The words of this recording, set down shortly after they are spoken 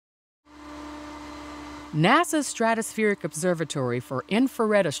NASA's Stratospheric Observatory for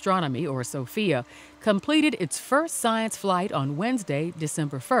Infrared Astronomy, or SOFIA, completed its first science flight on Wednesday,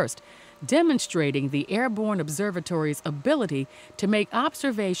 December 1st, demonstrating the airborne observatory's ability to make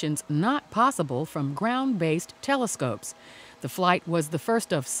observations not possible from ground-based telescopes. The flight was the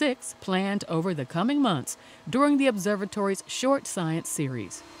first of 6 planned over the coming months during the observatory's short science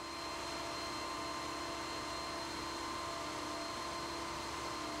series.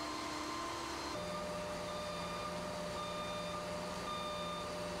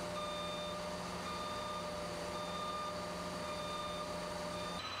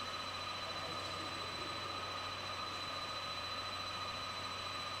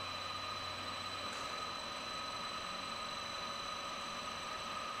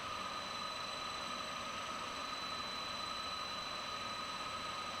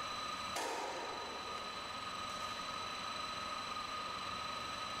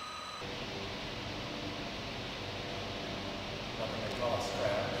 Nothing they call a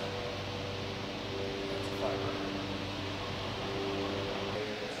strap. That's a fiber.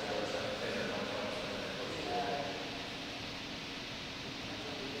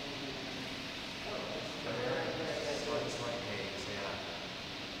 Slight haze, yeah.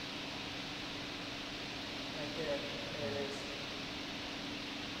 Right there, there it is.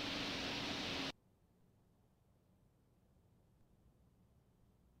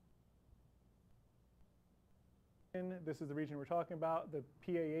 This is the region we're talking about. The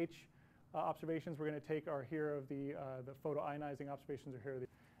PAH observations we're going to take are here of the photoionizing observations are here.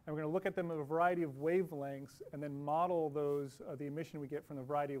 And we're going to look at them at a variety of wavelengths and then model those, the emission we get from the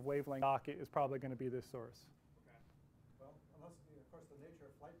variety of wavelengths. Rocket is probably going to be this source. Okay. Well, unless, of course, the nature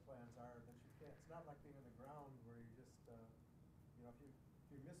of flight plans are that you can't, it's not like being on the ground where you just, you know, if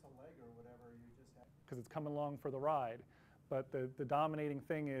you miss a leg or whatever, you just have. Because it's coming along for the ride. But the dominating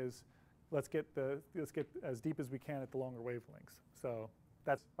thing is let's get as deep as we can at the longer wavelengths. So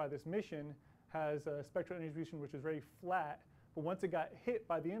that's why this mission has a spectral energy distribution which is very flat, but once it got hit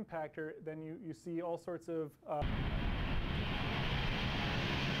by the impactor, then you see all sorts of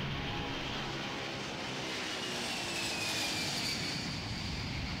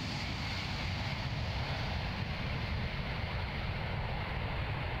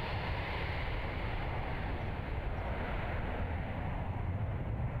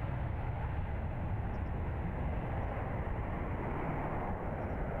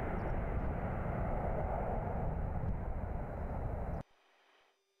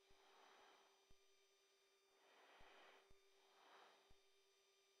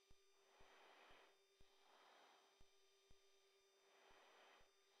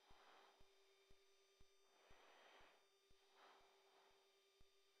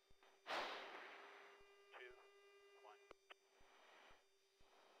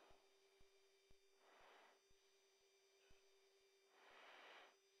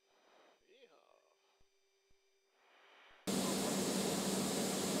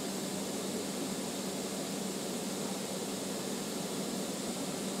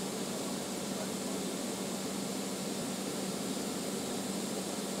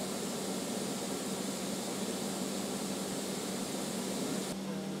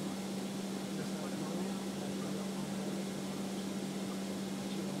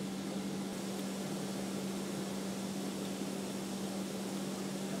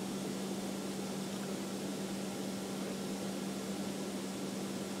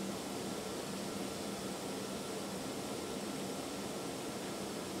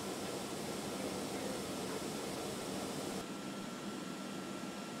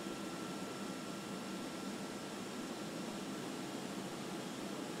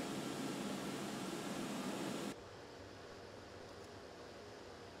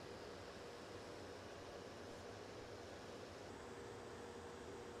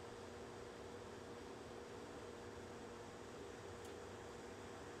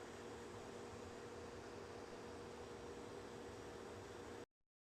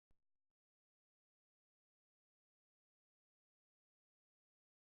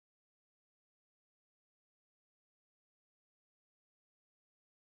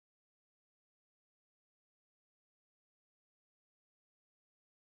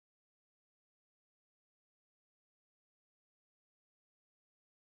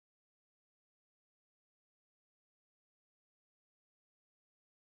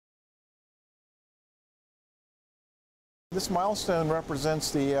This milestone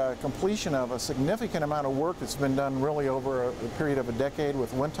represents the completion of a significant amount of work that's been done really over a period of a decade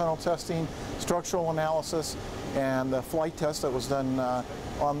with wind tunnel testing, structural analysis, and the flight test that was done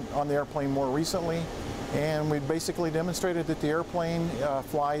on the airplane more recently. And we basically demonstrated that the airplane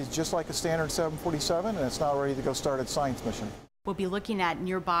flies just like a standard 747, and it's now ready to go start its science mission. We'll be looking at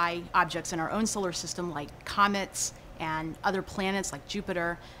nearby objects in our own solar system like comets and other planets like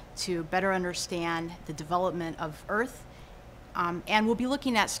Jupiter to better understand the development of Earth. And we'll be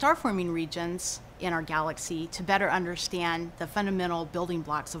looking at star-forming regions in our galaxy to better understand the fundamental building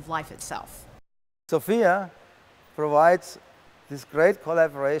blocks of life itself. SOFIA provides this great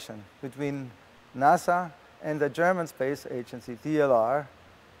collaboration between NASA and the German space agency, DLR,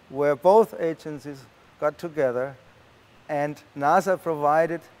 where both agencies got together, and NASA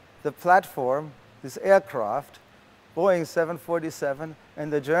provided the platform, this aircraft, Boeing 747,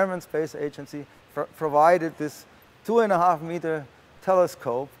 and the German space agency provided this 2.5-meter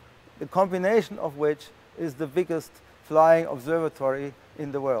telescope, the combination of which is the biggest flying observatory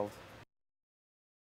in the world.